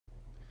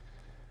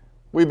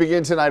We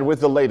begin tonight with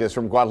the latest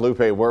from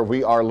Guadalupe, where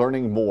we are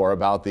learning more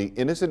about the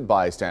innocent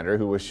bystander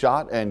who was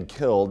shot and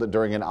killed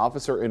during an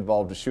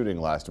officer-involved shooting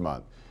last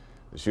month.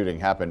 The shooting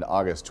happened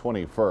August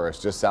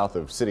 21st, just south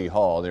of City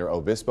Hall near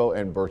Obispo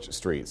and Birch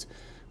Streets.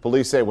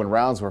 Police say when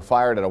rounds were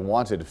fired at a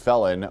wanted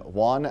felon,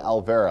 Juan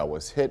Alvera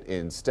was hit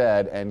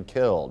instead and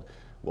killed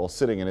while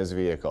sitting in his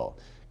vehicle.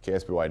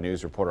 KSBY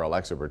News reporter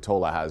Alexa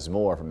Bertola has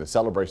more from the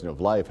celebration of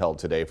life held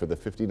today for the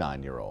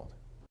 59-year-old.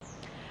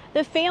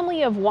 The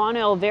family of Juan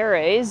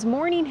Alvera is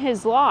mourning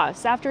his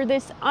loss after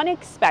this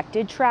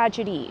unexpected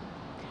tragedy.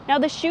 Now,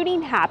 the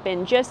shooting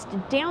happened just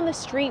down the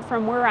street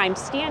from where I'm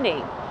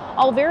standing.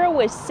 Alvera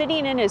was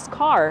sitting in his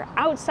car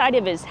outside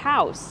of his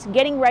house,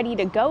 getting ready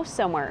to go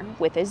somewhere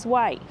with his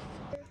wife.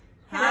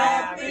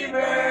 Happy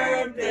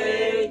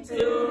birthday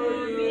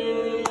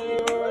to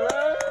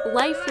you.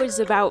 Life was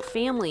about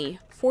family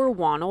for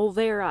Juan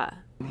Alvera.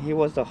 He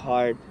was the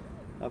heart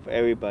of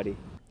everybody.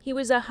 He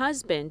was a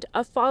husband,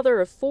 a father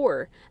of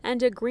 4,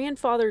 and a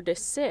grandfather to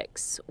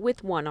 6,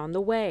 with one on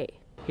the way.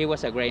 He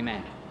was a great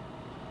man.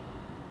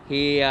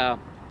 He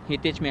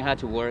taught me how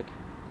to work.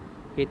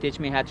 He taught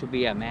me how to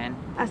be a man.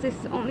 As his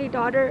only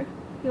daughter,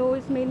 he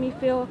always made me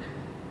feel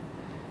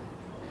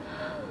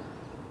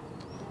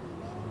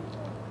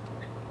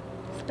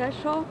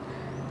special.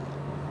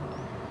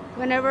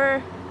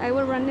 Whenever I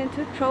would run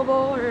into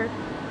trouble or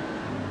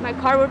my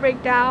car would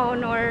break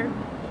down, or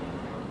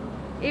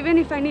even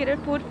if I needed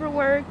food for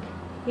work,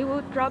 he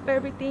would drop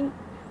everything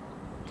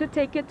to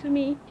take it to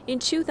me. In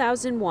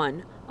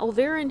 2001,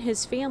 Alvera and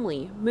his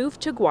family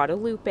moved to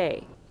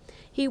Guadalupe.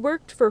 He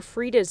worked for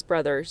Frida's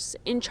Brothers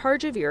in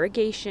charge of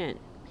irrigation.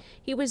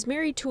 He was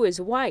married to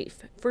his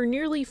wife for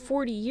nearly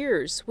 40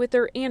 years, with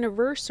their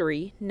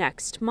anniversary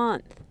next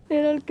month.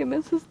 Era el que me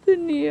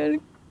sostenía.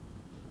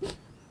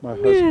 My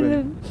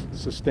husband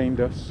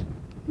sustained us.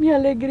 Mi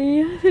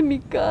alegría de mi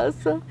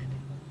casa.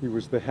 He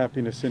was the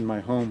happiness in my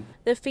home.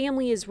 The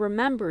family is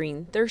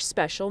remembering their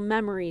special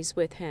memories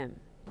with him.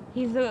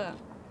 He's a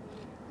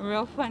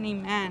real funny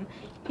man.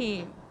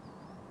 He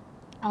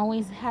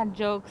always had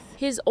jokes.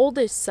 His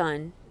oldest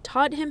son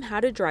taught him how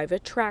to drive a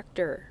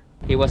tractor.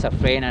 He was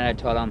afraid, and I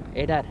told him,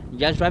 "Hey, Dad,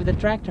 just drive the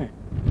tractor.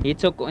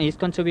 It's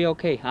going to be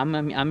okay.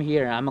 I'm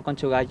here. I'm going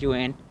to guide you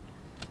in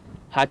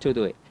how to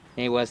do it."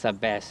 It was the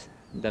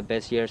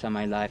best years of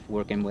my life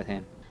working with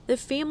him. The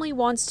family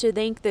wants to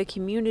thank the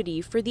community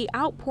for the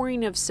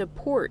outpouring of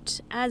support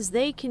as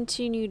they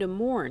continue to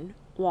mourn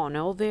Juan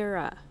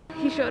Alvera.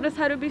 He showed us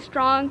how to be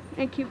strong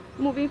and keep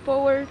moving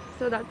forward,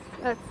 so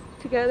that's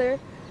together.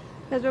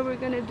 That's what we're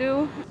going to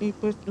do. Y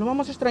pues lo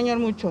vamos a extrañar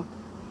mucho.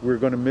 We're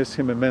going to miss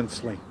him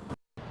immensely.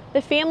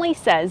 The family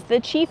says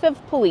the chief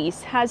of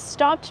police has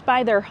stopped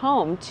by their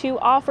home to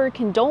offer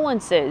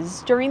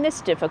condolences during this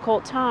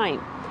difficult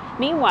time.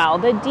 Meanwhile,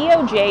 the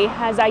DOJ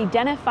has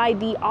identified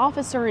the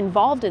officer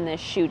involved in this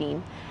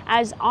shooting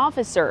as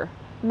Officer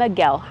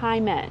Miguel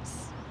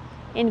Jaimes.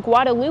 In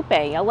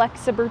Guadalupe,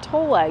 Alexa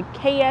Bertola,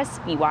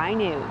 KSBY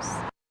News.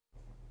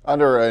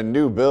 Under a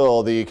new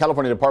bill, the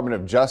California Department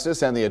of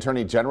Justice and the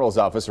Attorney General's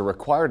office are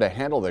required to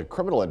handle the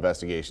criminal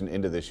investigation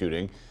into the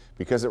shooting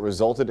because it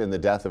resulted in the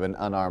death of an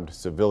unarmed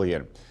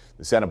civilian.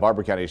 The Santa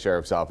Barbara County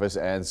Sheriff's Office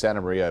and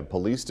Santa Maria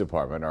Police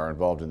Department are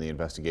involved in the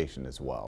investigation as well.